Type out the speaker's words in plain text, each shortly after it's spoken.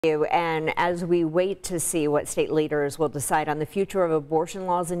And as we wait to see what state leaders will decide on the future of abortion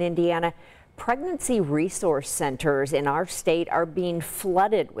laws in Indiana, pregnancy resource centers in our state are being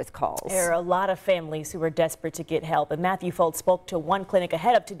flooded with calls. There are a lot of families who are desperate to get help, and Matthew Fultz spoke to one clinic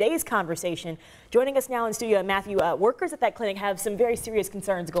ahead of today's conversation. Joining us now in studio, Matthew, workers at that clinic have some very serious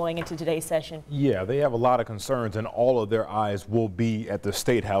concerns going into today's session. Yeah, they have a lot of concerns, and all of their eyes will be at the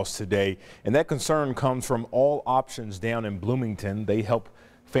State House today. And that concern comes from All Options down in Bloomington. They help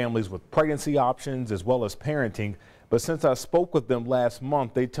families with pregnancy options as well as parenting. But since I spoke with them last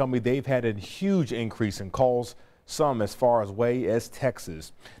month, they tell me they've had a huge increase in calls, some as far away as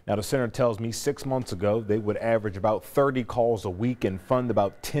Texas. Now, the center tells me 6 months ago they would average about 30 calls a week and fund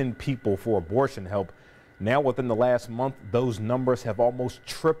about 10 people for abortion help. Now, within the last month, those numbers have almost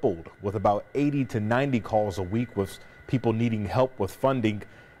tripled, with about 80 to 90 calls a week with people needing help with funding,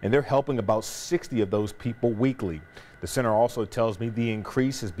 and they're helping about 60 of those people weekly. The center also tells me the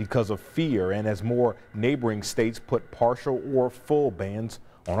increase is because of fear and as more neighboring states put partial or full bans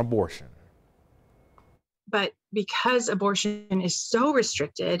on abortion. But because abortion is so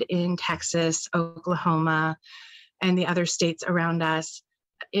restricted in Texas, Oklahoma, and the other states around us,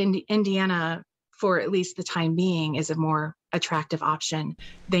 Indiana, for at least the time being, is a more attractive option.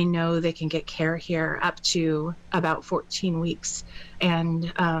 They know they can get care here up to about 14 weeks.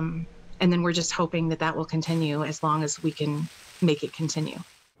 And then we're just hoping that that will continue as long as we can make it continue.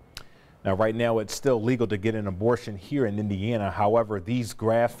 Now, right now, it's still legal to get an abortion here in Indiana. However, these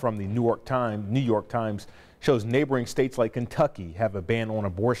graphs from the New York Times shows neighboring states like Kentucky have a ban on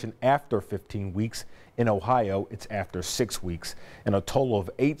abortion after 15 weeks. In Ohio, it's after 6 weeks. And a total of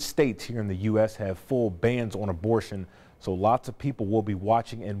 8 states here in the U.S. have full bans on abortion. So lots of people will be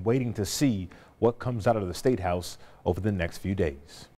watching and waiting to see what comes out of the State House over the next few days.